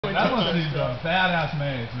That must be some badass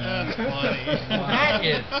maze, man. That's funny. That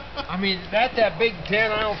is, I mean, that big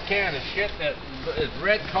 10-ounce can of shit that is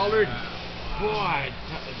red colored. Boy,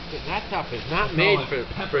 that stuff is not made for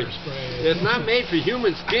it's not made for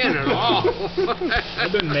human skin at all.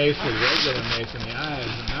 I've been maced with regular mace in the eyes,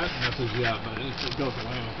 and that messes you up, but it goes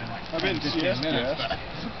away within like 15 minutes.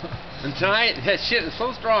 And tonight, that shit is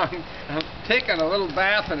so strong. I'm taking a little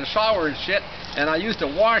bath and a shower and shit, and I used a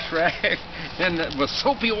wash rag and with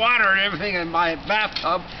soapy water and everything in my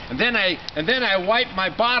bathtub, and then I wiped my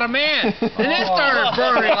bottom end, and it started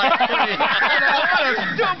burning like crazy. What a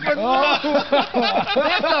stupid move!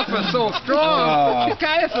 That stuff is so strong.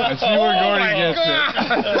 Guys, I see where Gordy gets it.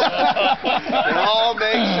 It all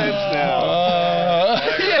makes sense now.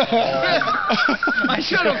 I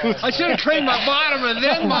should have cleaned my bottom and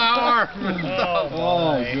then my arm.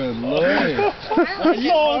 Oh, good lord.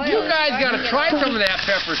 You guys got to try some of that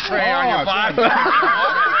pepper spray on your bottom.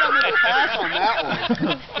 Pass on that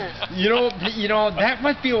one. You know, that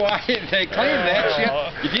must be why they claim that shit.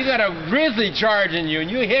 If you got a grizzly charging you and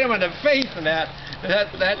you hit him in the face and that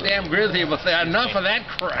damn grizzly will say, enough of that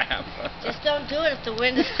crap. Just don't do it if the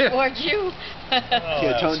wind is towards you.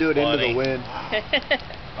 Yeah, don't do it into the wind.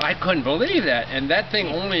 I couldn't believe that, and that thing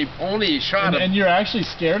only shot. And you're actually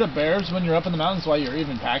scared of bears when you're up in the mountains while you're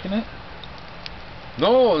even packing it?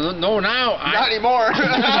 No, now. Not anymore.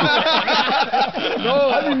 No,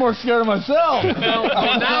 I'd be more scared of myself. Now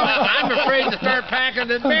I'm afraid to start packing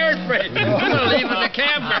the bear spray. I'm going to leave it in the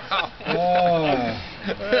campground. Oh.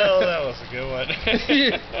 Well, that was a good one.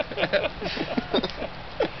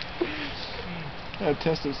 I'll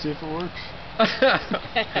test it, see if it works.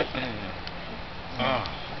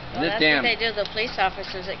 Well, that's what they do to the police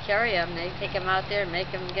officers that carry them. They take them out there and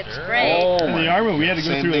make them get sprayed. In the Army, we had to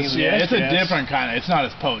go through a CS. It's a different kind of, it's not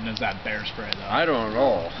as potent as that bear spray, though. I don't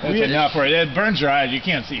know. It's enough where it burns your eyes. You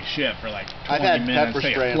can't see shit for like 20 I've had minutes. pepper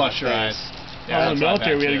spray in my flush your eyes. face. In the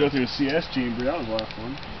military, we had to go through a CS chamber. That was a lot of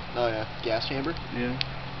fun. Oh yeah, gas chamber. Yeah.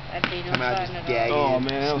 That'd be no Come out fun just at gagging. all. Oh,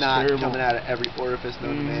 man, that was snot terrible. coming out of every orifice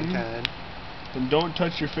known to mankind. And don't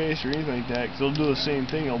touch your face or anything like that, because they'll do the same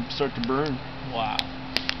thing. They'll start to burn. Wow.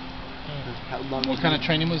 How long What kind of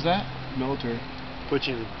training was that? Military. Put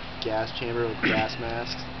you in a gas chamber with gas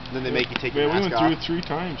masks. Then they make you take your Man, we mask went off. through it 3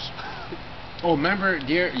 times. Oh, remember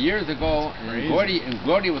years ago, and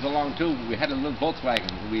Gordy was along too. We had a little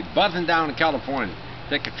Volkswagen. We buzzing down to California,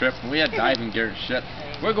 take a trip, and we had diving gear and shit.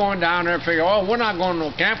 We're going down there and figure, oh, we're not going to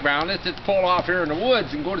no campground. Let's just pull off here in the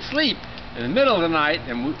woods and go to sleep in the middle of the night.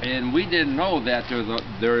 And we didn't know that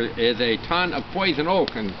there is a ton of poison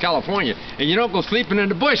oak in California, and you don't go sleeping in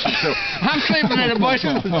the bushes. So I'm sleeping in the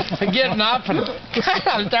bushes and getting up, and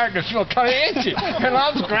I'm starting to feel kind of itchy, and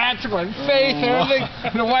I'm scratching my face and everything.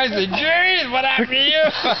 And the wife said, "Jeez, what happened to you?"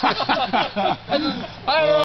 I don't know.